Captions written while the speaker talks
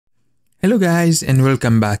Hello guys and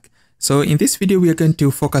welcome back. So in this video we are going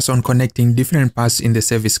to focus on connecting different parts in the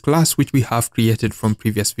service class which we have created from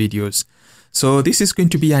previous videos. So this is going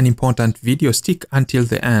to be an important video, stick until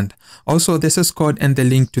the end. Also the source code and the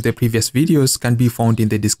link to the previous videos can be found in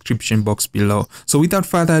the description box below. So without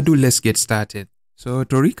further ado, let's get started. So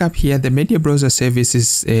to recap here, the media browser service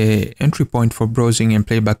is an entry point for browsing and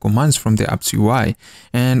playback commands from the app's UI.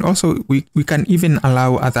 And also we can even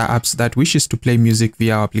allow other apps that wishes to play music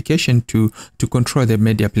via our application to control the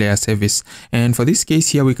media player service. And for this case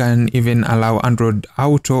here, we can even allow Android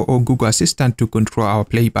Auto or Google Assistant to control our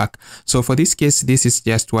playback. So for this case, this is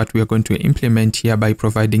just what we are going to implement here by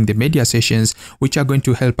providing the media sessions, which are going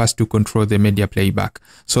to help us to control the media playback.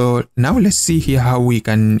 So now let's see here how we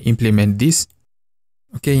can implement this.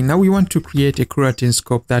 Okay, now we want to create a coroutine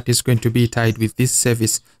scope that is going to be tied with this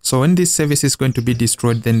service. So when this service is going to be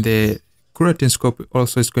destroyed, then the coroutine scope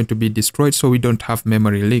also is going to be destroyed, so we don't have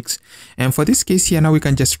memory leaks. And for this case here, now we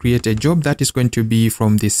can just create a job that is going to be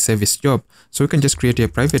from this service job. So we can just create a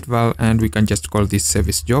private val and we can just call this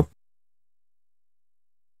service job.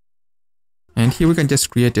 And here we can just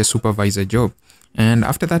create a supervisor job. And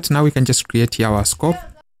after that, now we can just create here our scope.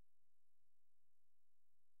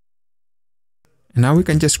 And now we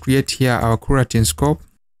can just create here our coroutine scope.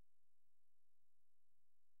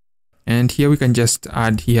 And here we can just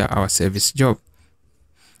add here our service job.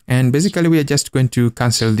 And basically we are just going to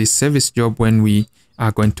cancel this service job when we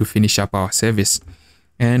are going to finish up our service.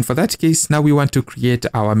 And for that case, now we want to create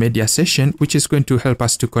our media session, which is going to help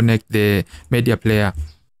us to connect the media player.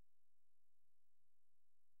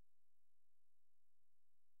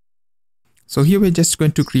 So here we're just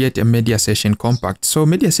going to create a media session compact. So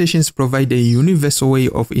media sessions provide a universal way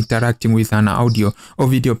of interacting with an audio or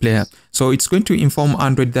video player. So it's going to inform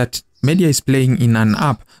Android that media is playing in an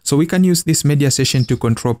app. So we can use this media session to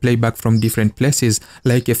control playback from different places,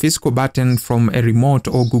 like a physical button from a remote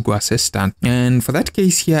or Google Assistant. And for that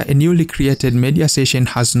case here, a newly created media session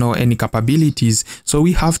has no any capabilities. So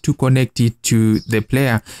we have to connect it to the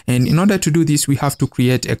player. And in order to do this, we have to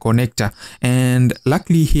create a connector. And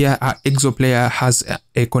luckily here, our Exo player has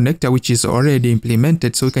a connector which is already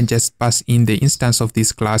implemented. So we can just pass in the instance of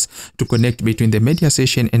this class to connect between the media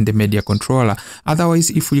session and the media controller. Otherwise,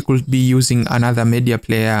 if we could be using another media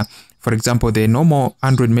player, for example, the normal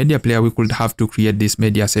Android media player, we could have to create this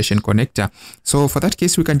media session connector. So for that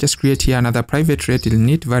case, we can just create here another private rate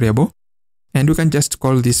init variable, and we can just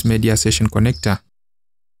call this media session connector.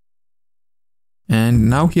 And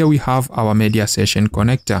now here we have our media session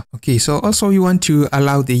connector. Okay, so also we want to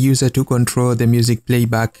allow the user to control the music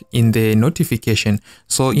playback in the notification.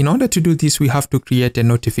 So in order to do this, we have to create a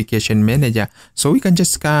notification manager. So we can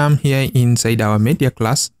just come here inside our media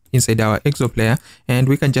class, inside our Exo player, and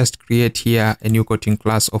we can just create here a new coding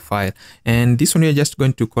class or file. And this one we're just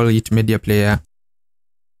going to call it media player.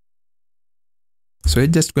 So we're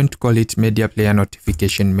just going to call it media player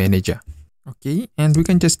notification manager. Okay, and we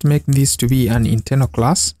can just make this to be an internal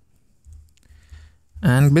class.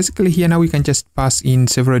 And basically here now we can just pass in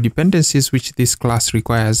several dependencies which this class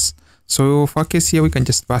requires. So for our case here, we can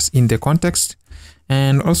just pass in the context.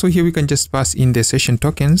 And also here we can just pass in the session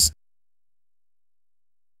tokens.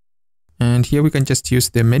 And here we can just use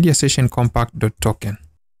the media session compact.token.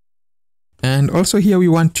 And also here we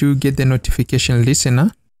want to get the notification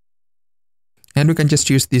listener. And we can just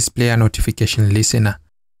use this player notification listener.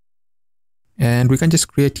 And we can just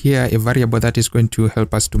create here a variable that is going to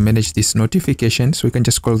help us to manage this notification. So we can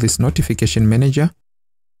just call this notification manager.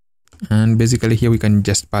 And basically here we can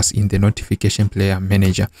just pass in the notification player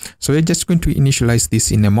manager. So we're just going to initialize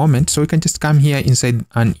this in a moment. So we can just come here inside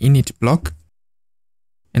an init block.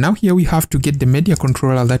 And now here we have to get the media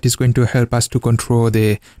controller that is going to help us to control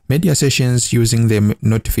the media sessions using the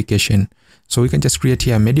notification. So we can just create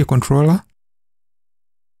here a media controller.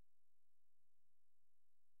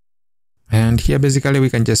 And here basically we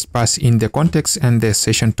can just pass in the context and the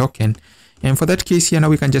session token. And for that case here, now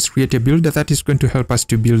we can just create a builder that is going to help us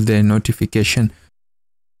to build the notification.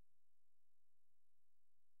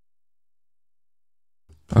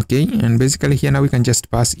 Okay, and basically here now we can just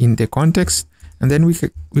pass in the context, and then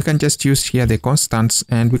we can just use here the constants,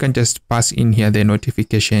 and we can just pass in here the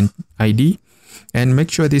notification ID, and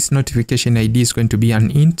make sure this notification ID is going to be an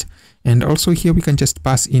int. And also here we can just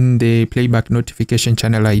pass in the playback notification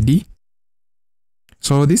channel ID.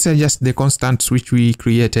 So these are just the constants which we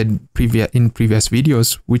created in previous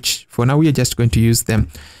videos, which for now we are just going to use them.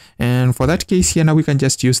 And for that case here, now we can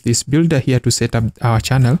just use this builder here to set up our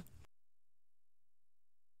channel.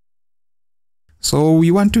 So we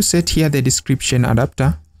want to set here the description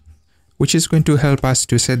adapter, which is going to help us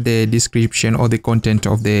to set the description or the content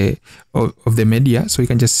of the media. So you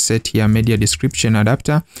can just set here media description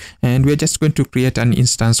adapter, and we're just going to create an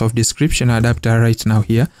instance of description adapter right now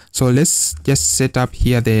here. So let's just set up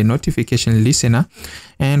here the notification listener,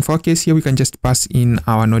 and for our case here we can just pass in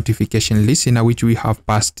our notification listener, which we have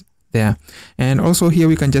passed there. And also here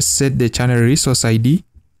we can just set the channel resource ID,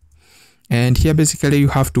 and here basically you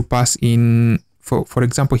have to pass in, for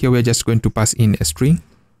example here we're just going to pass in a string.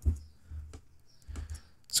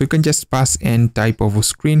 So you can just pass n type of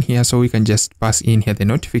screen here. So we can just pass in here the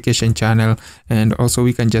notification channel, and also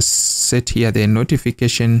we can just set here the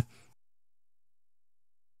notification.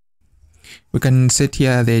 We can set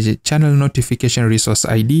here the channel notification resource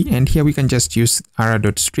ID, and here we can just use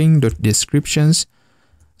ara.string.descriptions.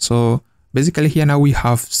 So basically here now we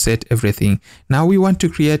have set everything. Now we want to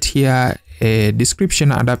create here a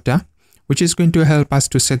description adapter, which is going to help us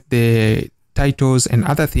to set the titles and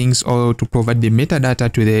other things, or to provide the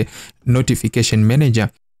metadata to the notification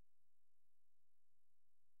manager.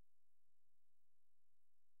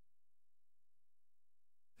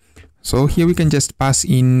 So here we can just pass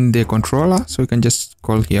in the controller. So we can just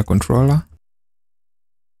call here controller.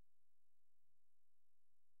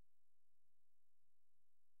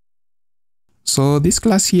 So this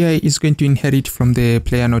class here is going to inherit from the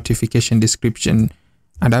player notification description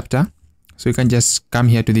adapter. So you can just come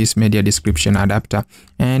here to this media description adapter,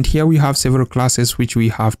 and here we have several classes which we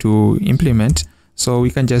have to implement. So we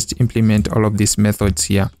can just implement all of these methods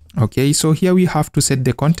here. Okay, so here we have to set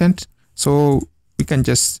the content. So we can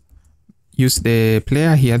just use the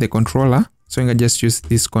player here, the controller. So we can just use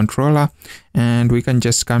this controller, and we can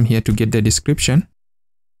just come here to get the description.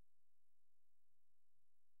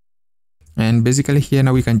 And basically here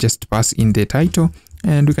now we can just pass in the title,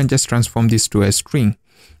 and we can just transform this to a string.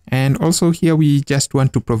 And also here we just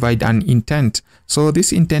want to provide an intent. So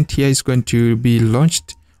this intent here is going to be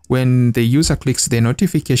launched when the user clicks the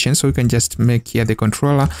notification. So we can just make here the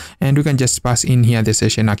controller, and we can just pass in here the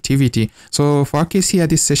session activity. So for our case here,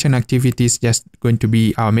 this session activity is just going to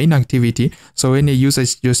be our main activity. So when a user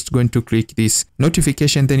is just going to click this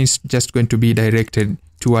notification, then it's just going to be directed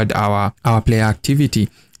toward our player activity.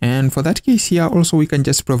 And for that case here also we can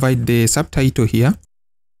just provide the subtitle here,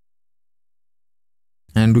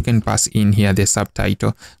 and we can pass in here the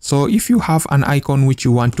subtitle. So if you have an icon which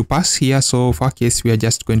you want to pass here, so for our case we are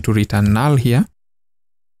just going to return null here.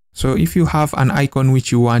 So if you have an icon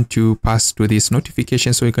which you want to pass to this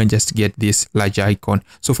notification, so you can just get this large icon.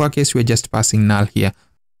 So for our case we are just passing null here.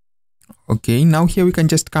 Okay, now here we can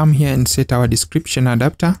just come here and set our description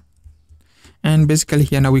adapter. And basically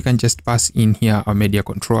here now we can just pass in here our media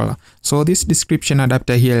controller. So this description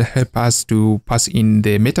adapter here help us to pass in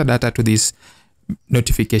the metadata to this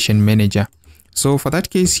notification manager. So for that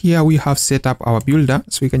case here we have set up our builder.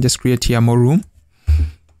 So we can just create here more room,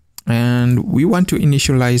 and we want to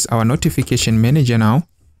initialize our notification manager now.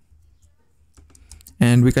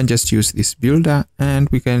 And we can just use this builder, and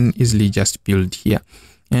we can easily just build here.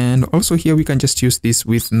 And also here we can just use this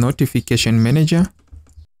with notification manager.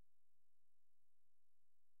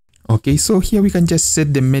 Okay, so here we can just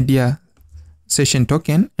set the media session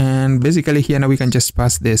token, and basically here now we can just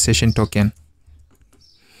pass the session token.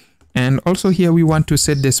 And also here we want to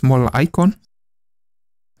set the small icon.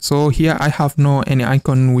 So here I have no any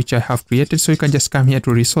icon which I have created, so you can just come here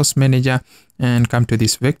to resource manager and come to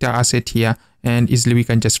this vector asset here, and easily we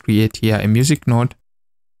can just create here a music node.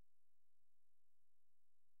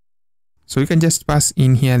 So you can just pass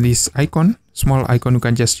in here this icon, small icon. You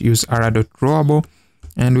can just use ara.drawable,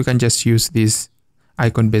 and we can just use this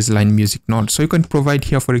icon baseline music node. So you can provide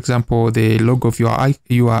here, for example, the logo of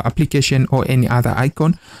your application or any other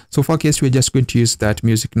icon. So for case, we're just going to use that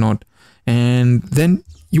music node. And then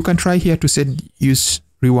you can try here to set use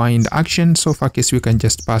rewind action. So for case, we can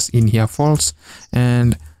just pass in here false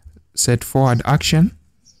and set forward action.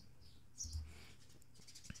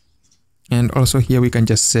 And also here we can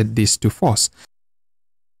just set this to false.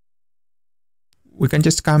 We can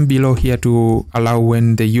just come below here to allow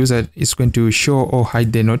when the user is going to show or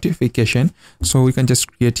hide the notification. So we can just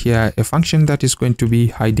create here a function that is going to be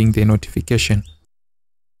hiding the notification.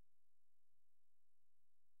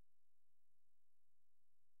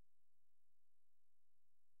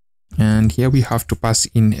 And here we have to pass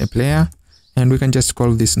in a player, and we can just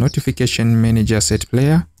call this notification manager set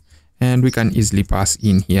player, and we can easily pass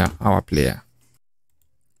in here our player.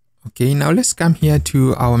 Okay, now let's come here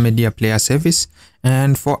to our media player service,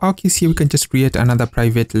 and for our case here we can just create another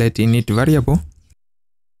private let init variable,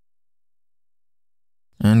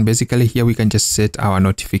 and basically here we can just set our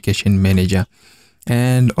notification manager.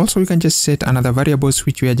 And also we can just set another variables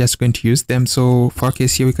which we are just going to use them. So for our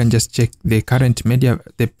case here, we can just check the current media,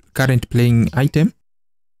 the current playing item.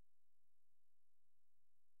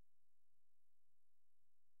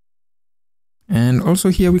 And also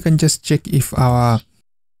here we can just check if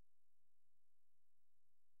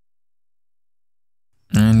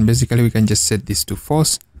and basically we can just set this to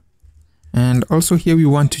false. And also here we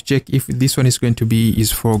want to check if this one is going to be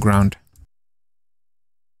is foreground.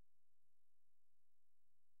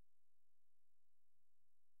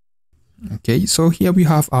 Okay, so here we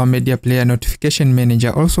have our media player notification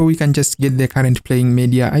manager. Also we can just get the current playing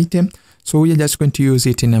media item. So we are just going to use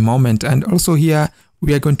it in a moment. And also here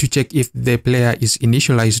we are going to check if the player is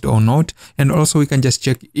initialized or not. And also we can just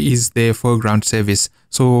check is the foreground service.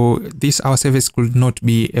 So this our service could not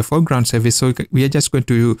be a foreground service. So we are just going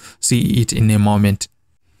to see it in a moment.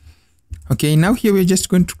 Okay, now here we're just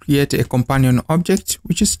going to create a companion object,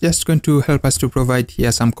 which is just going to help us to provide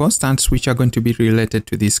here some constants which are going to be related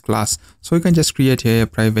to this class. So we can just create a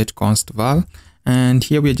private const val, and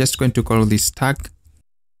here we're just going to call this tag.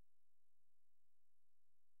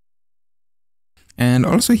 And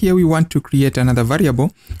also here we want to create another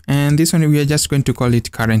variable, and this one we are just going to call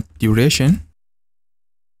it current duration.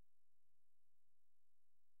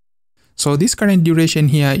 So this current duration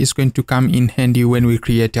here is going to come in handy when we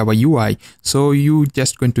create our UI. So you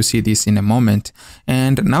just going to see this in a moment.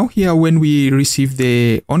 And now here when we receive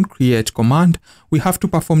the onCreate command, we have to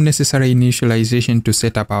perform necessary initialization to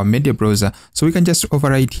set up our media browser. So we can just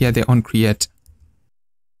override here the onCreate.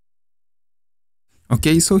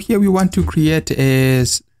 Okay, so here we want to create a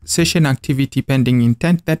session activity pending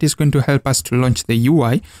intent that is going to help us to launch the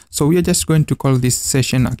UI. So we are just going to call this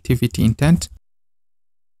session activity intent.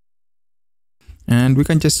 And we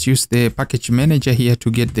can just use the package manager here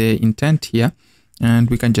to get the intent here. And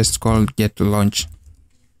we can just call get launch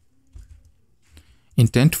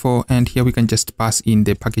intent for, and here we can just pass in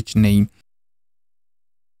the package name.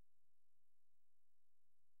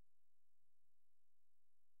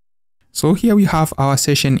 So here we have our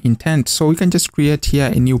session intent. So we can just create here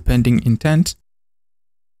a new pending intent.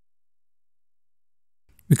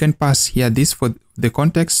 We can pass here this for the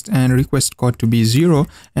context and request code to be 0.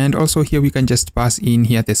 And also here we can just pass in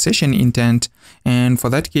here the session intent. And for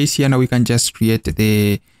that case here now we can just create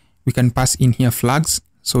we can pass in here flags.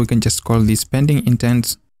 So we can just call this pending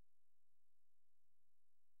intent.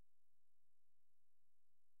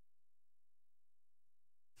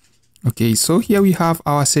 Okay, so here we have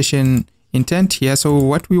our session intent here. So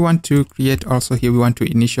what we want to create also here, we want to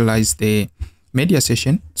initialize the media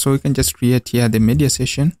session. So we can just create here the media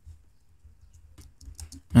session.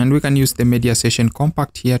 And we can use the media session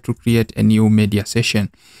compact here to create a new media session.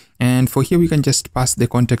 And for here, we can just pass the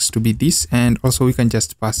context to be this. And also we can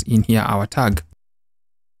just pass in here our tag.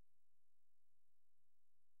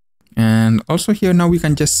 And also here now we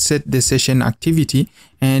can just set the session activity.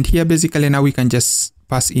 And here basically now we can just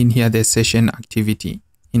pass in here the session activity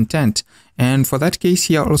intent. And for that case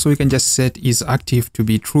here also we can just set is active to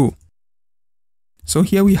be true. So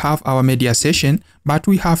here we have our media session, but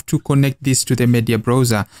we have to connect this to the media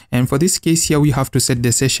browser. And for this case here, we have to set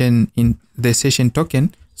the session in the session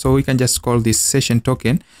token. So we can just call this session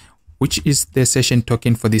token, which is the session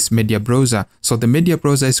token for this media browser. So the media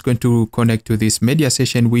browser is going to connect to this media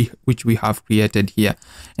session which we have created here.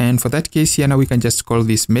 And for that case here, now we can just call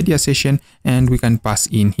this media session and we can pass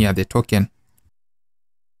in here the token.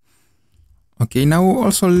 Okay, now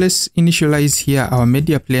also let's initialize here our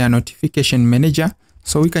media player notification manager.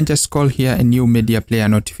 So we can just call here a new media player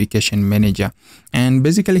notification manager. And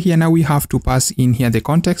basically here now we have to pass in here the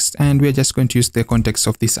context, and we're just going to use the context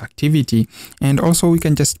of this activity. And also we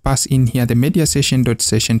can just pass in here the media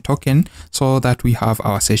session.session token so that we have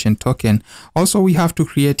our session token. Also we have to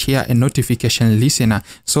create here a notification listener.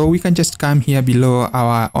 So we can just come here below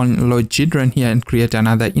our onload children here and create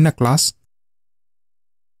another inner class.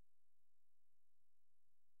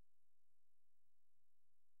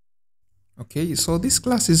 Okay, so this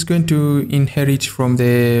class is going to inherit from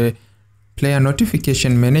the player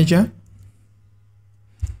notification manager,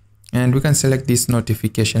 and we can select this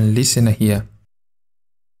notification listener here.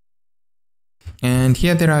 And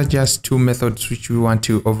here there are just two methods which we want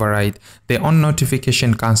to override: the on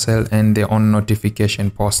notification cancel and the on notification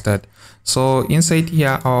posted. So inside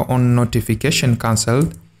here, our on notification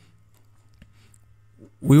cancelled,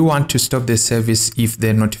 we want to stop the service if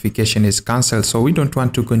the notification is cancelled. So we don't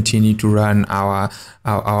want to continue to run our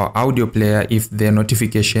audio player if the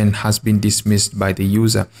notification has been dismissed by the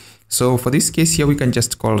user. So for this case here, we can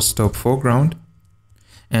just call stop foreground,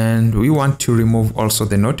 and we want to remove also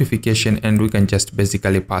the notification, and we can just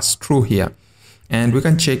basically pass through here. and we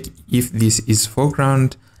can check if this is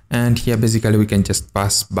foreground, and here basically we can just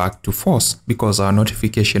pass back to false because our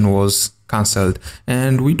notification was cancelled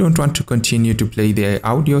and we don't want to continue to play the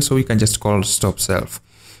audio, so we can just call stop self,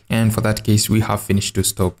 and for that case we have finished to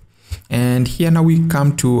stop. And here now we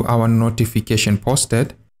come to our notification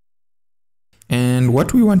posted, and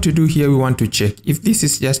what we want to do here, we want to check if this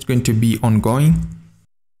is just going to be ongoing.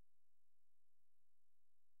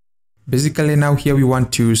 Basically now here we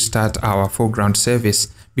want to start our foreground service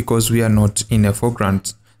because we are not in a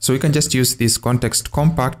foreground. So we can just use this context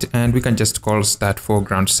compact and we can just call start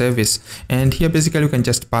foreground service. And here basically we can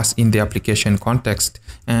just pass in the application context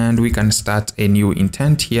and we can start a new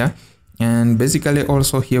intent here. And basically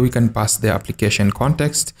also here we can pass the application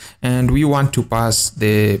context and we want to pass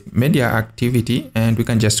the media activity and we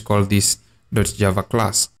can just call this .java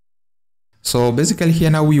class. So basically here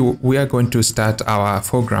now we are going to start our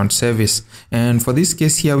foreground service, and for this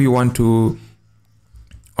case here we want to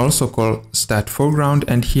also call start foreground,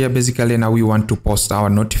 and here basically now we want to post our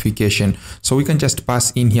notification. So we can just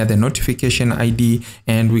pass in here the notification ID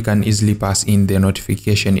and we can easily pass in the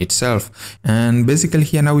notification itself. And basically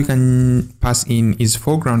here now we can pass in is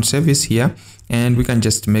foreground service here and we can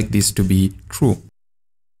just make this to be true.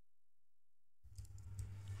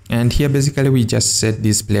 And here basically we just set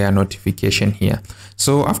this player notification here.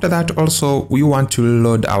 So after that also we want to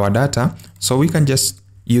load our data, so we can just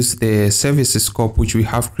use the service scope which we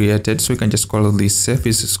have created. So we can just call this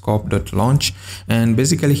service scope.launch, and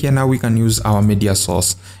basically here now we can use our media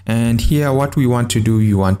source, and here what we want to do,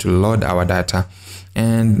 we want to load our data.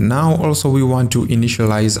 And now also we want to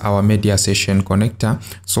initialize our media session connector,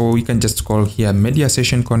 so we can just call here media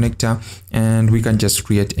session connector and we can just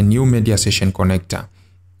create a new media session connector.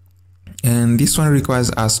 And this one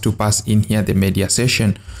requires us to pass in here the media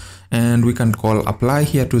session, and we can call apply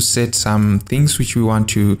here to set some things which we want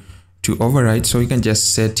to override. So we can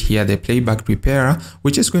just set here the playback preparer,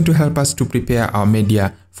 which is going to help us to prepare our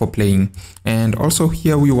media for playing. And also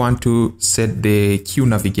here we want to set the queue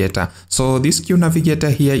navigator. So this queue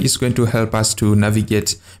navigator here is going to help us to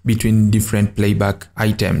navigate between different playback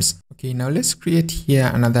items. Okay, now let's create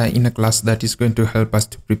here another inner class that is going to help us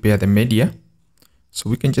to prepare the media. So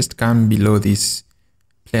we can just come below this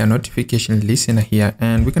player notification listener here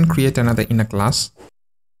and we can create another inner class.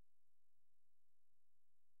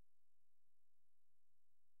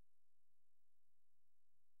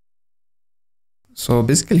 So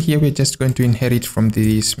basically here we're just going to inherit from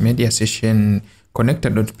this media session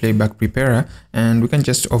connector.playback preparer, and we can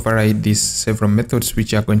just override these several methods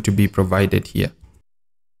which are going to be provided here.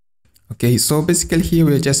 Okay, so basically here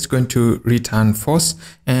we're just going to return false,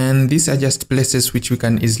 and these are just places which we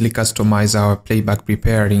can easily customize our playback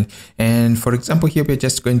preparing. And for example, here we're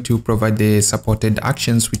just going to provide the supported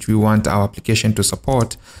actions which we want our application to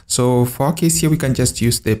support. So for our case here, we can just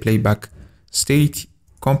use the playback state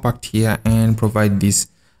compact here and provide this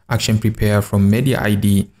action prepare from media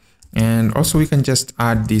ID. And also we can just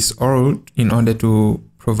add this OR in order to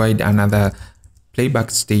provide another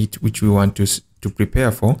playback state which we want to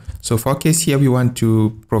prepare for. So for our case here, we want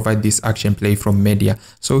to provide this action play from media.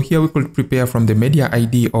 So here we could prepare from the media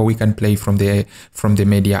ID, or we can play from the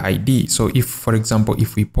media ID. So if, for example,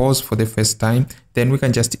 if we pause for the first time, then we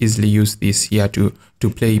can just easily use this here to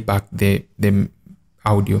play back the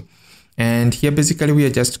audio. And here basically we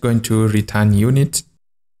are just going to return unit,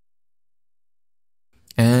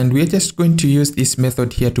 and we are just going to use this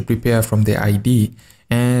method here to prepare from the ID.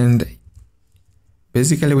 And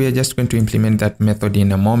basically we are just going to implement that method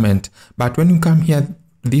in a moment. But when you come here,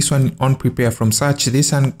 this one on prepare from search,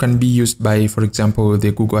 this one can be used by, for example,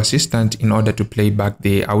 the Google Assistant in order to play back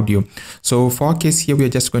the audio. So for our case here, we are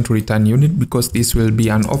just going to return unit because this will be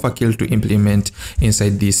an overkill to implement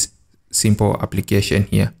inside this simple application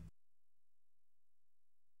here.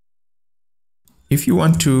 If you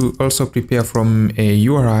want to also prepare from a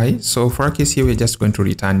URI, so for our case here, we're just going to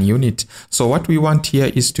return unit. So what we want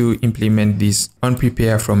here is to implement this on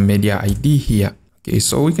prepare from media ID here. Okay,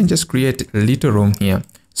 so we can just create a little room here.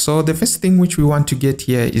 So the first thing which we want to get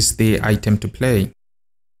here is the item to play.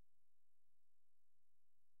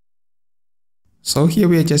 So here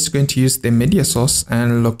we are just going to use the media source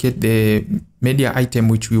and locate the media item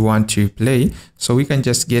which we want to play. So we can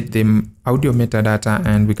just get the audio metadata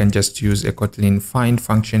and we can just use a Kotlin find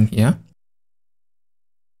function here.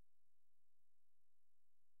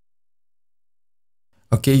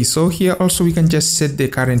 Okay, so here also we can just set the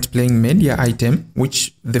current playing media item,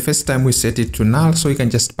 which the first time we set it to null, so we can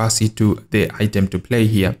just pass it to the item to play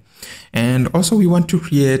here. And also we want to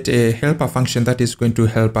create a helper function that is going to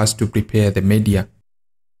help us to prepare the media.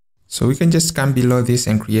 So we can just come below this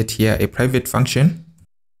and create here a private function.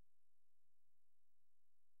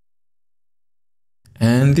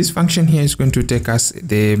 And this function here is going to take us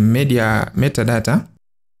the media metadata.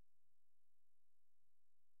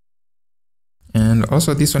 And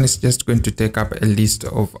also this one is just going to take up a list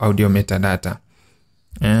of audio metadata.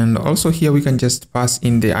 And also here we can just pass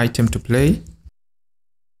in the item to play.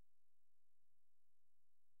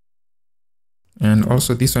 And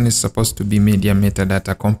also this one is supposed to be media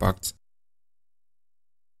metadata compact.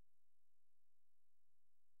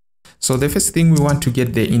 So the first thing, we want to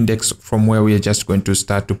get the index from where we are just going to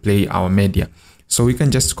start to play our media. So we can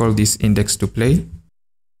just call this index to play.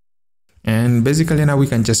 And basically now we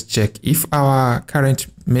can just check if our current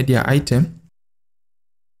media item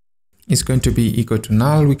is going to be equal to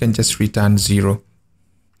null, we can just return 0.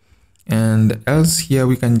 And else here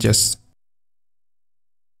we can just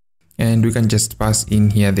pass in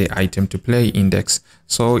here the item to play index.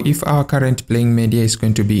 So if our current playing media is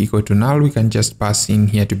going to be equal to null, we can just pass in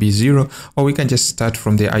here to be 0, or we can just start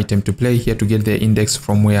from the item to play here to get the index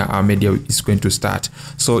from where our media is going to start.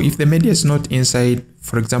 So if the media is not inside,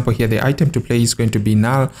 for example, here the item to play is going to be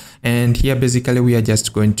null, and here basically we are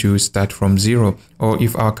just going to start from 0. Or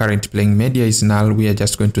if our current playing media is null, we are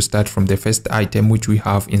just going to start from the first item which we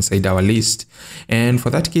have inside our list. And for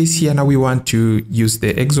that case here, now we want to use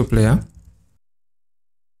the exo player.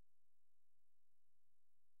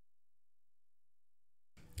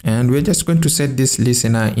 And we're just going to set this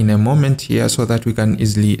listener in a moment here so that we can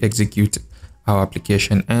easily execute our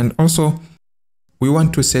application. And also we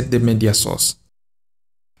want to set the media source.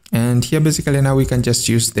 And here basically now we can just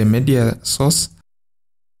use the media source,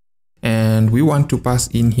 and we want to pass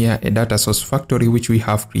in here a data source factory which we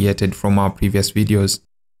have created from our previous videos.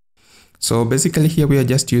 So basically here we are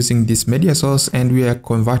just using this media source, and we are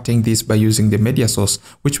converting this by using the media source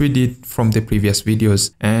which we did from the previous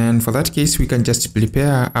videos. And for that case we can just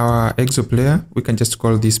prepare our exo player. We can just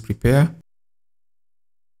call this prepare.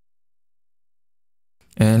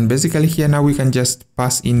 And basically here now we can just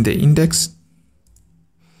pass in the index,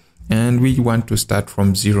 and we want to start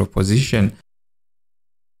from 0 position.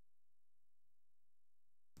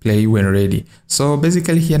 Play when ready. So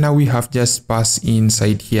basically here now we have just passed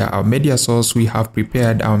inside here our media source. We have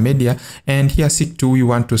prepared our media, and here seek2 we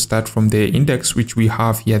want to start from the index which we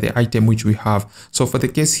have here, the item which we have. So for the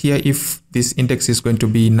case here, if this index is going to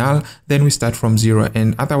be null, then we start from 0,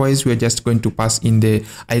 and otherwise we are just going to pass in the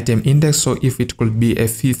item index. So if it could be a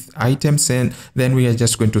 5th item, then we are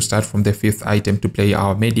just going to start from the 5th item to play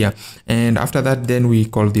our media. And after that, then we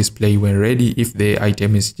call this play when ready if the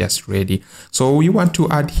item is just ready. So we want to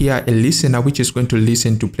add here a listener which is going to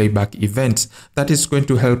listen to playback events. That is going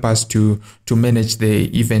to help us to manage the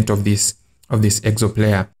event of this exo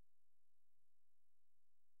player.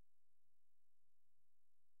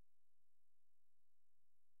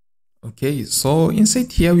 Okay, so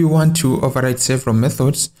inside here we want to override several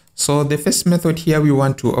methods. So the first method here we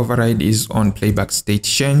want to override is on playback state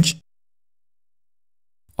change.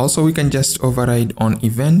 Also we can just override on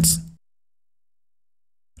events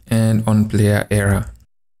and on player error.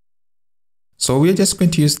 So we're just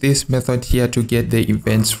going to use this method here to get the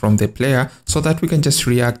events from the player so that we can just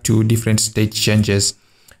react to different state changes.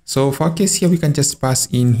 So for our case here, we can just pass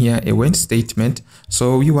in here a when statement.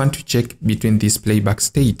 So we want to check between this playback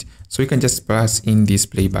state. So we can just pass in this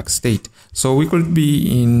playback state. So we could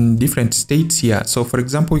be in different states here. So for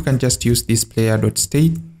example, we can just use this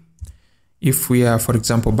player.state if we are, for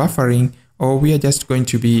example, buffering, or we are just going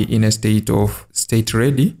to be in a state of state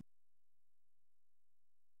ready.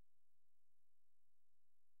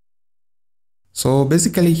 So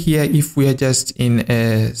basically here, if we are just in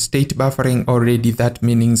a state buffering already, that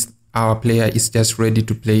means our player is just ready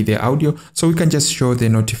to play the audio. So we can just show the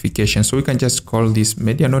notification. So we can just call this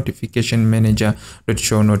media notification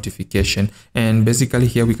manager.show notification. And basically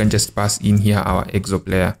here we can just pass in here our exo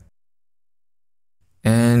player.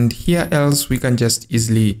 And here else we can just use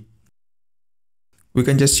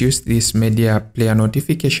this media player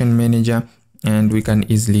notification manager, and we can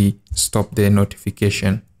easily stop the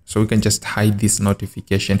notification. So we can just hide this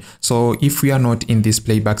notification. So if we are not in this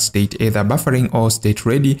playback state, either buffering or state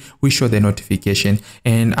ready, we show the notification,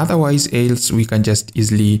 and otherwise else we can just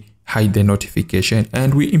easily hide the notification.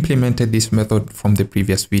 And we implemented this method from the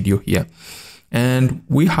previous video here. And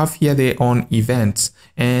we have here the on events,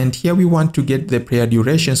 and here we want to get the player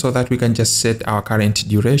duration so that we can just set our current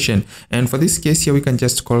duration. And for this case here, we can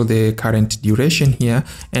just call the current duration here,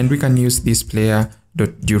 and we can use this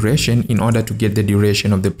player.duration in order to get the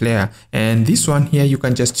duration of the player. And this one here, you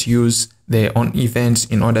can just use the on events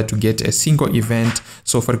in order to get a single event.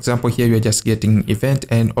 So for example, here you're just getting event,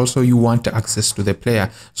 and also you want access to the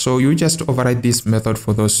player. So you just override this method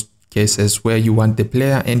for those cases where you want the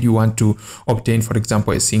player and you want to obtain, for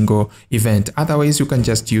example, a single event. Otherwise, you can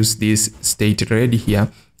just use this state ready here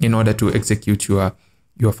in order to execute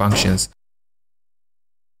your functions.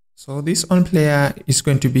 So this onPlayer is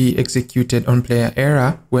going to be executed on player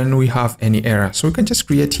error when we have any error. So we can just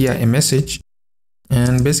create here a message,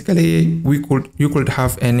 and basically you could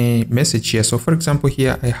have any message here. So for example,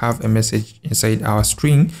 here I have a message inside our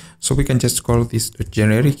string, so we can just call this a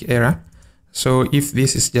generic error. So if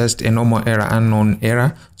this is just a normal error, unknown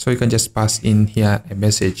error, so you can just pass in here a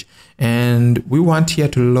message, and we want here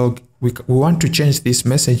to log. We want to change this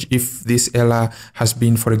message if this error has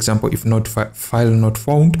been, for example, if not file not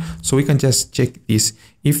found. So we can just check this.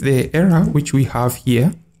 If the error which we have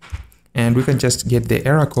here, and we can just get the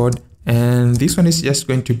error code, and this one is just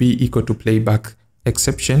going to be equal to playback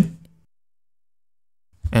exception.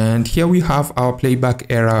 And here we have our playback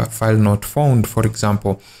error file not found, for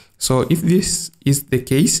example. So if this is the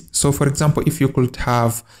case, so for example, if you could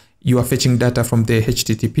have, you are fetching data from the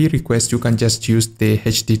HTTP request, you can just use the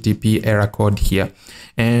HTTP error code here.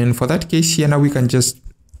 And for that case here, now we can just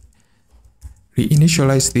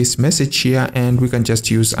reinitialize this message here, and we can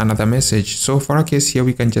just use another message. So for our case here,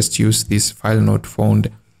 we can just use this file not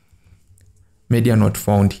found, media not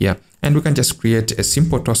found here. And we can just create a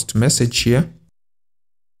simple toast message here.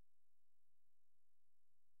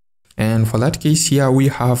 And for that case here, we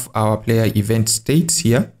have our player event states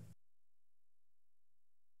here.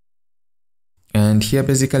 And here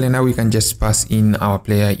basically now we can just pass in our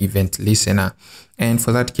player event listener. And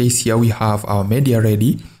for that case here, we have our media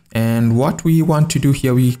ready. And what we want to do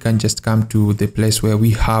here, we can just come to the place where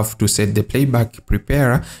we have to set the playback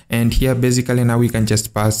preparer. And here basically now we can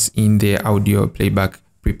just pass in the audio playback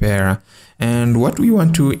preparer. And what we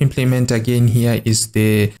want to implement again here is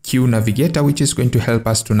the queue navigator, which is going to help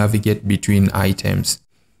us to navigate between items.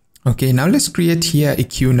 Okay, now let's create here a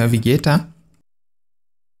queue navigator.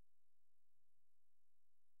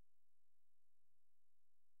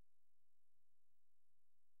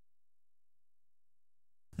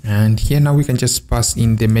 And here now we can just pass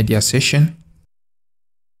in the media session.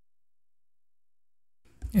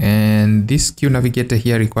 And this queue navigator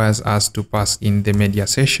here requires us to pass in the media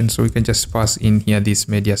session. So we can just pass in here this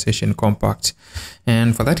media session compact.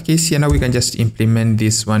 And for that case here, now we can just implement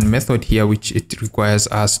this one method here, which it requires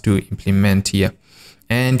us to implement here.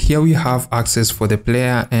 And here we have access for the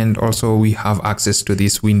player, and also we have access to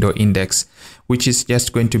this window index, which is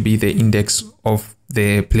just going to be the index of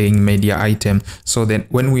the playing media item. So then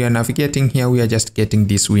when we are navigating here, we are just getting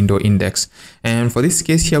this window index. And for this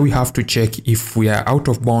case here, we have to check if we are out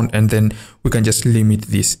of bound, and then we can just limit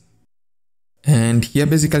this. And here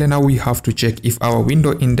basically now we have to check if our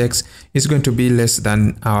window index is going to be less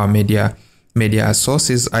than our media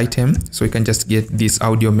sources item. So we can just get this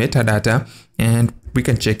audio metadata, and we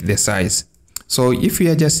can check the size. So if we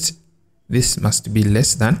are just, this must be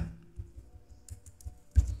less than.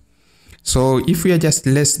 So if we are just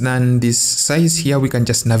less than this size here, we can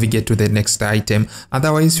just navigate to the next item.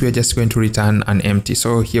 Otherwise, we are just going to return an empty.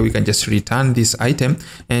 So here we can just return this item,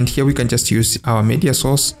 and here we can just use our media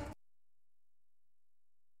source.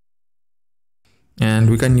 And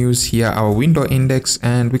we can use here our window index,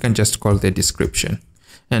 and we can just call the description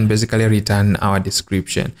and basically return our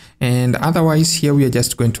description. And otherwise here we are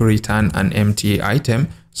just going to return an empty item.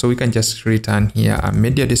 So we can just return here a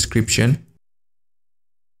media description.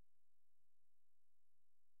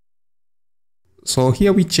 So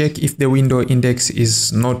here we check if the window index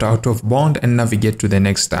is not out of bound and navigate to the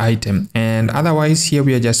next item. And otherwise here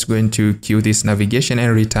we are just going to queue this navigation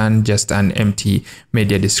and return just an empty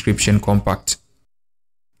media description compact.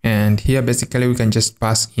 And here basically we can just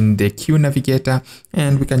pass in the queue navigator,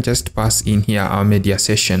 and we can just pass in here our media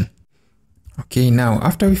session. Okay, now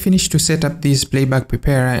after we finish to set up this playback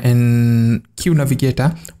preparer and queue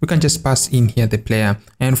navigator, we can just pass in here the player.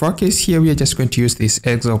 And for our case here, we are just going to use this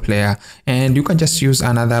exo player, and you can just use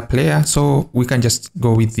another player. So we can just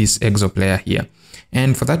go with this exo player here.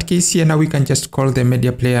 And for that case here, now we can just call the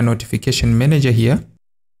media player notification manager here.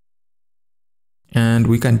 And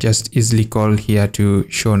we can just easily call here to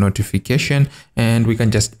show notification, and we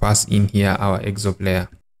can just pass in here our exo player.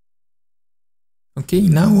 Okay,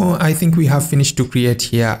 now I think we have finished to create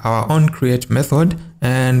here our onCreate method.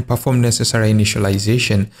 and perform necessary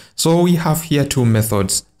initialization. So we have here two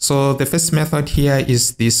methods. So the first method here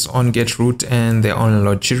is this onGetRoot and the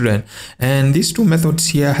onLoadChildren, and these two methods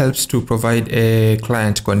here helps to provide a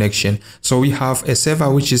client connection. So we have a server,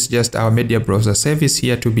 which is just our media browser service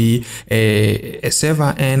here to be a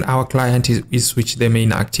server, and our client is which the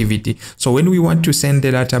main activity. So when we want to send the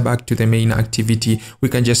data back to the main activity, we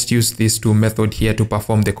can just use these two methods here to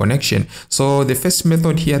perform the connection. So the first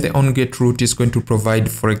method here, the onGetRoot, is going to provide,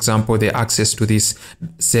 for example, the access to this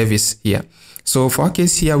service here. So for our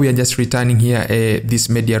case here, we are just returning here this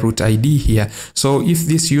media root ID here. So if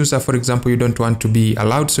this user, for example, you don't want to be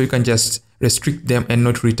allowed, so you can just restrict them and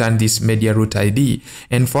not return this media root ID.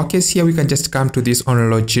 And for our case here, we can just come to this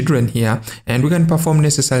onLoadChildren here, and we can perform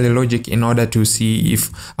necessary logic in order to see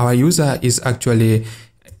if our user is actually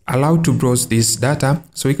allowed to browse this data.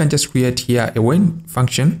 So we can just create here a when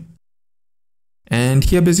function. And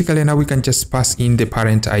here basically now we can just pass in the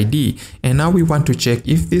parent ID, and now we want to check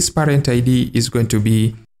if this parent ID is going to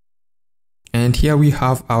be, and here we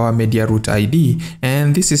have our media root ID,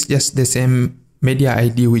 and this is just the same media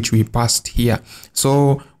ID which we passed here.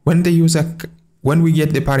 So when we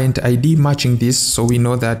get the parent ID matching this, so we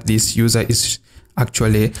know that this user is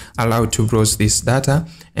actually allowed to browse this data,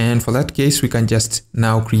 and for that case we can just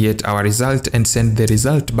now create our result and send the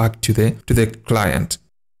result back to the client.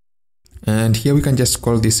 And here we can just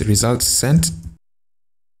call this result sent,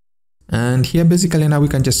 and here basically now we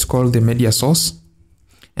can just call the media source,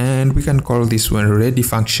 and we can call this one ready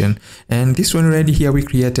function, and this one ready here we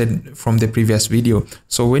created from the previous video.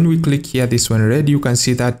 So when we click here this one ready, you can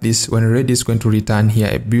see that this one ready is going to return here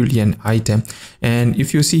a boolean item. And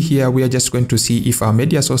if you see here, we are just going to see if our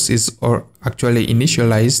media source is or actually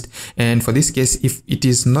initialized, and for this case, if it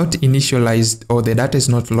is not initialized or the data is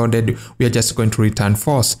not loaded, we are just going to return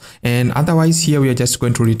false, and otherwise here we are just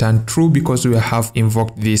going to return true because we have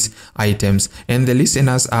invoked these items, and the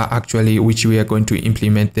listeners are actually which we are going to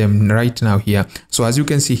implement them right now here. So as you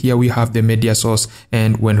can see here, we have the media source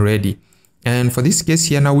and when ready. And for this case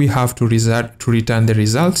here, now we have to return the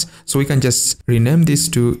results. So we can just rename this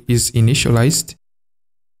to is initialized.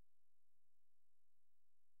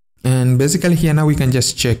 And basically here now we can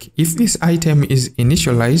just check if this item is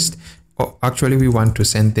initialized, or actually we want to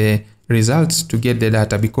send the results to get the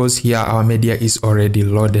data because here our media is already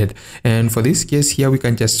loaded. And for this case here, we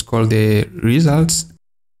can just call the results,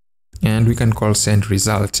 and we can call send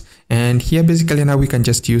result. And here basically now we can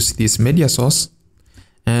just use this media source,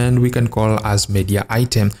 and we can call as media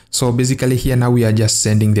item. So basically here now we are just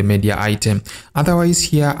sending the media item. Otherwise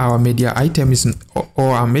here our media item is,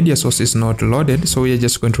 or our media source is not loaded, so we are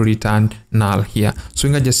just going to return null here. So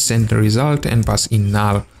we can just send the result and pass in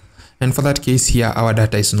null. And for that case here, our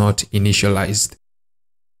data is not initialized.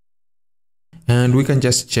 And we can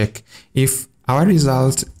just check if our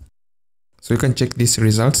result, so you can check this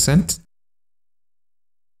result sent,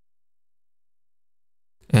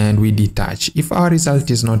 and we detach if our result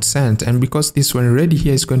is not sent, and because this one ready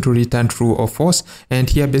here is going to return true or false, and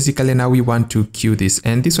here basically now we want to queue this,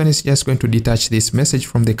 and this one is just going to detach this message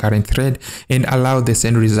from the current thread and allow the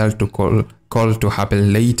send result to call to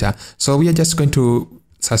happen later. So we are just going to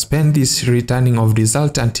suspend this returning of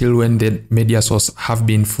result until when the media source have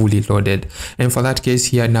been fully loaded, and for that case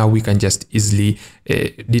here now we can just easily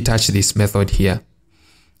detach this method here.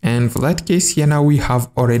 And for that case here now we have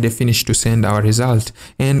already finished to send our result,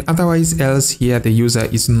 and otherwise else here the user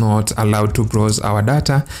is not allowed to browse our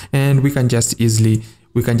data, and we can just easily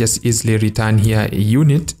return here a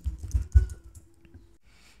unit.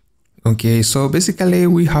 Okay, so basically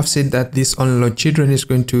we have said that this onLoadChildren is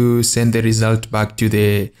going to send the result back to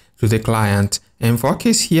the client. And for our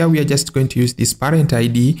case here, we are just going to use this parent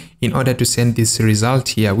ID in order to send this result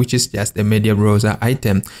here, which is just the media browser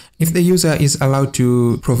item. If the user is allowed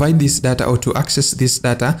to provide this data or to access this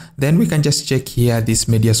data, then we can just check here this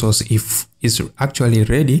media source if is actually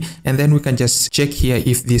ready, and then we can just check here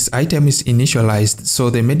if this item is initialized, so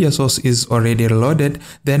the media source is already loaded,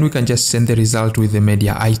 then we can just send the result with the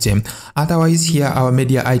media item. Otherwise here our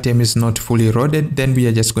media item is not fully loaded, then we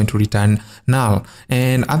are just going to return null.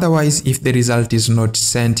 And otherwise if the result is not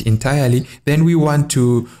sent entirely, then we want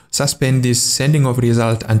to suspend this sending of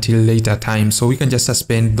result until later time, so we can just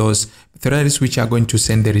suspend those threads which are going to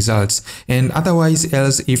send the results. And otherwise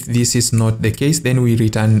else if this is not the case, then we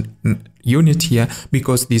return unit here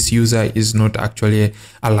because this user is not actually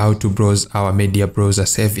allowed to browse our media browser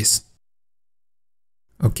service.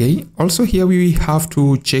 Okay, also here we have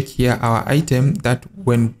to check here our item that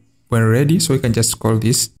when ready, so we can just call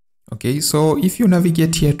this. Okay, so if you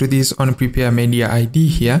navigate here to this on prepare media ID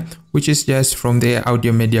here, which is just from the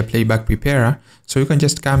audio media playback preparer, so you can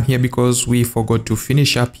just come here because we forgot to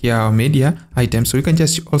finish up here our media item. So you can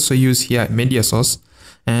just also use here media source,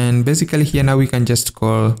 and basically here now we can just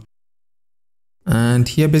call, and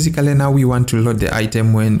here basically now we want to load the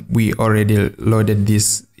item when we already loaded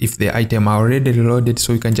this. If the item are already loaded,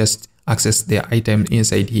 so you can just access the item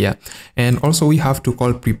inside here. And also we have to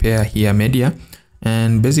call prepare here media.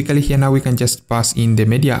 And basically here now we can just pass in the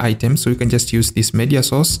media item, so you can just use this media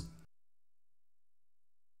source.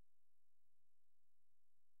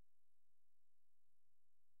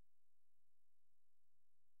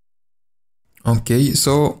 Okay,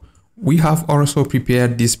 so we have also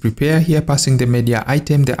prepared this prepare here, passing the media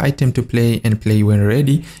item, the item to play and play when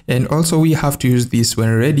ready. And also we have to use this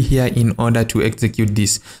when ready here in order to execute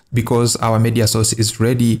this, because our media source is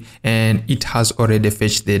ready and it has already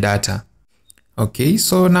fetched the data. Okay,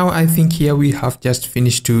 so now I think here we have just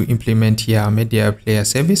finished to implement here our media player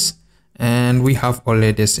service, and we have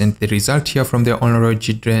already sent the result here from the on-road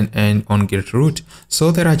JIT and on-grid route. So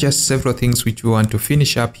there are just several things which we want to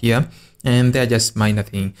finish up here, and they're just minor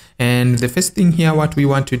thing. And the first thing here, what we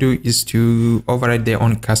want to do is to override the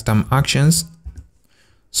on custom actions.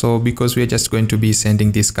 So because we're just going to be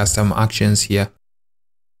sending these custom actions here.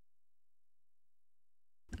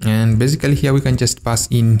 And basically here we can just pass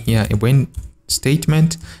in here a when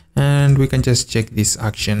statement, and we can just check this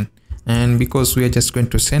action. And because we are just going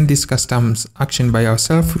to send this custom action by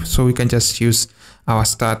ourselves, so we can just use our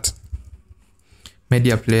start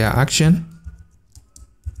media player action.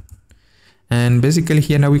 And basically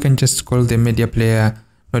here now we can just call the media player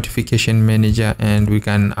notification manager, and we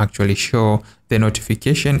can actually show the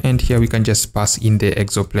notification, and here we can just pass in the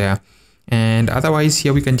exo player. And otherwise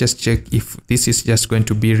here we can just check if this is just going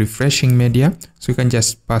to be refreshing media, so we can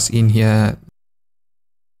just pass in here.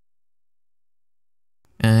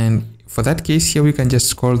 And for that case here we can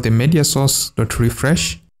just call the media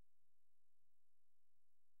source.refresh.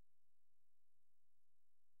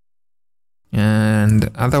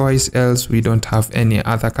 And otherwise else we don't have any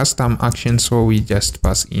other custom action, so we just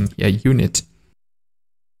pass in here unit.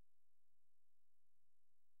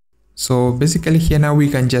 So basically here now we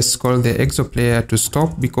can just call the exo player to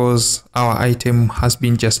stop, because our item has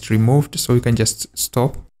been just removed, so we can just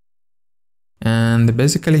stop. And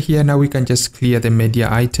basically here now we can just clear the media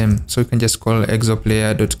item, so we can just call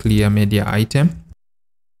exoplayer.clear media item.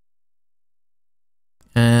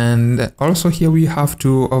 And also here we have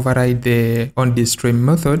to override the onDisTrem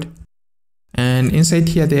method, and inside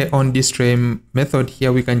here the onDisTrem method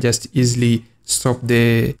here we can just easily stop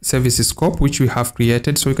the service scope which we have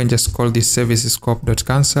created, so we can just call this service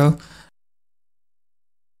scope.cancel.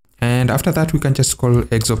 And after that we can just call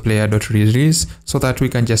exoplayer.release, so that we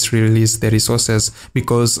can just release the resources,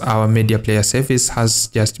 because our media player service has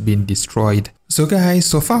just been destroyed. So guys,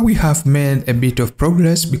 so far we have made a bit of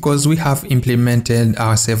progress, because we have implemented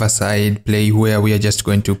our server-side play where we are just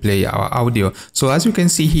going to play our audio. So as you can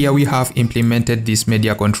see here, we have implemented this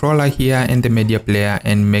media controller here and the media player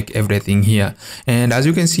and make everything here. And as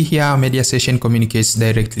you can see here, our media session communicates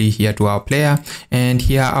directly here to our player, and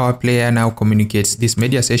here our player now communicates. This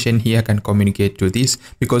media session here can communicate to this,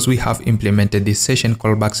 because we have implemented this session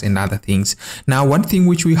callbacks and other things. Now one thing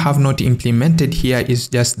which we have not implemented here is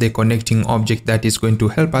just the connecting object that is going to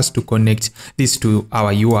help us to connect this to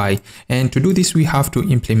our UI. And to do this we have to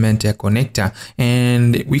implement a connector,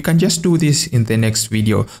 and we can just do this in the next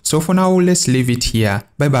video. So for now let's leave it here.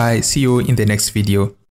 Bye bye, see you in the next video.